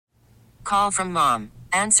call from mom.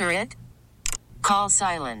 Answer it. Call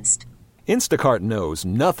silenced. Instacart knows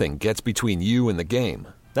nothing gets between you and the game.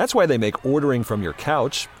 That's why they make ordering from your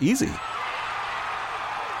couch easy.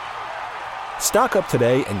 Stock up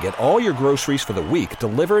today and get all your groceries for the week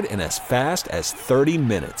delivered in as fast as 30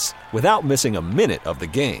 minutes without missing a minute of the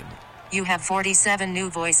game. You have 47 new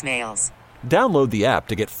voicemails. Download the app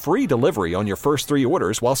to get free delivery on your first 3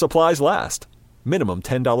 orders while supplies last. Minimum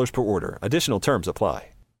 $10 per order. Additional terms apply.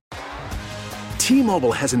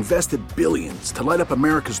 T-Mobile has invested billions to light up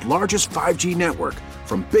America's largest 5G network,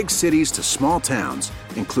 from big cities to small towns,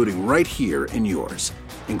 including right here in yours.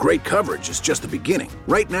 And great coverage is just the beginning.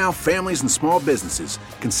 Right now, families and small businesses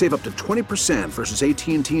can save up to 20% versus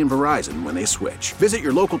AT&T and Verizon when they switch. Visit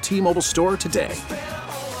your local T-Mobile store today.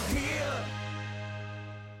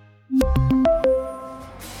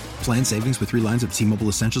 Plan savings with 3 lines of T-Mobile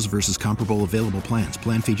Essentials versus comparable available plans.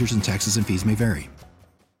 Plan features and taxes and fees may vary.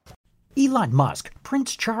 Elon Musk,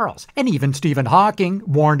 Prince Charles, and even Stephen Hawking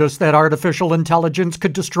warned us that artificial intelligence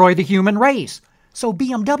could destroy the human race. So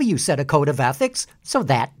BMW set a code of ethics so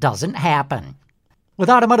that doesn't happen. With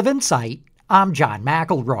Automotive Insight, I'm John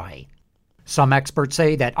McElroy. Some experts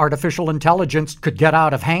say that artificial intelligence could get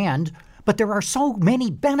out of hand, but there are so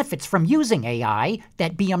many benefits from using AI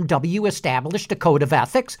that BMW established a code of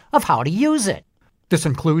ethics of how to use it. This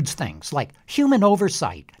includes things like human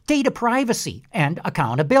oversight, data privacy, and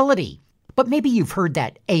accountability. But maybe you've heard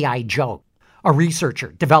that AI joke. A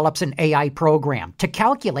researcher develops an AI program to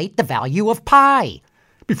calculate the value of pi.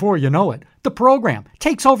 Before you know it, the program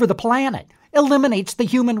takes over the planet, eliminates the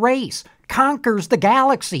human race, conquers the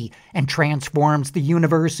galaxy, and transforms the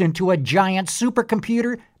universe into a giant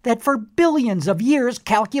supercomputer that for billions of years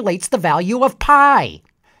calculates the value of pi.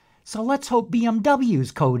 So let's hope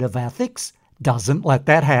BMW's code of ethics doesn't let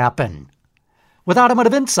that happen. With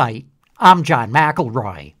Automotive Insight, I'm John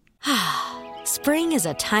McElroy. Spring is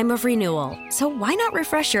a time of renewal, so why not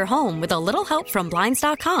refresh your home with a little help from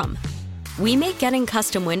Blinds.com? We make getting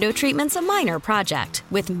custom window treatments a minor project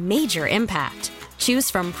with major impact. Choose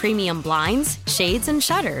from premium blinds, shades, and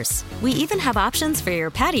shutters. We even have options for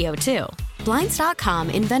your patio, too. Blinds.com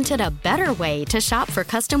invented a better way to shop for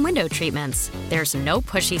custom window treatments. There's no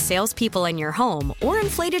pushy salespeople in your home or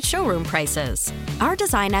inflated showroom prices. Our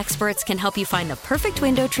design experts can help you find the perfect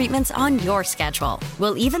window treatments on your schedule.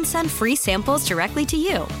 We'll even send free samples directly to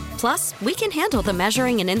you. Plus, we can handle the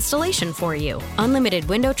measuring and installation for you. Unlimited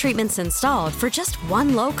window treatments installed for just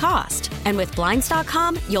one low cost. And with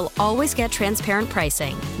Blinds.com, you'll always get transparent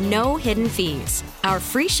pricing. No hidden fees. Our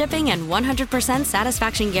free shipping and 100%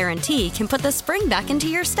 satisfaction guarantee can put the spring back into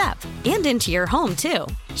your step and into your home, too.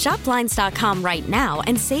 Shop Blinds.com right now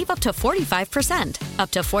and save up to 45%.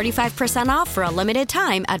 Up to 45% off for a limited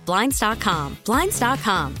time at Blinds.com.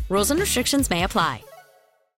 Blinds.com. Rules and restrictions may apply.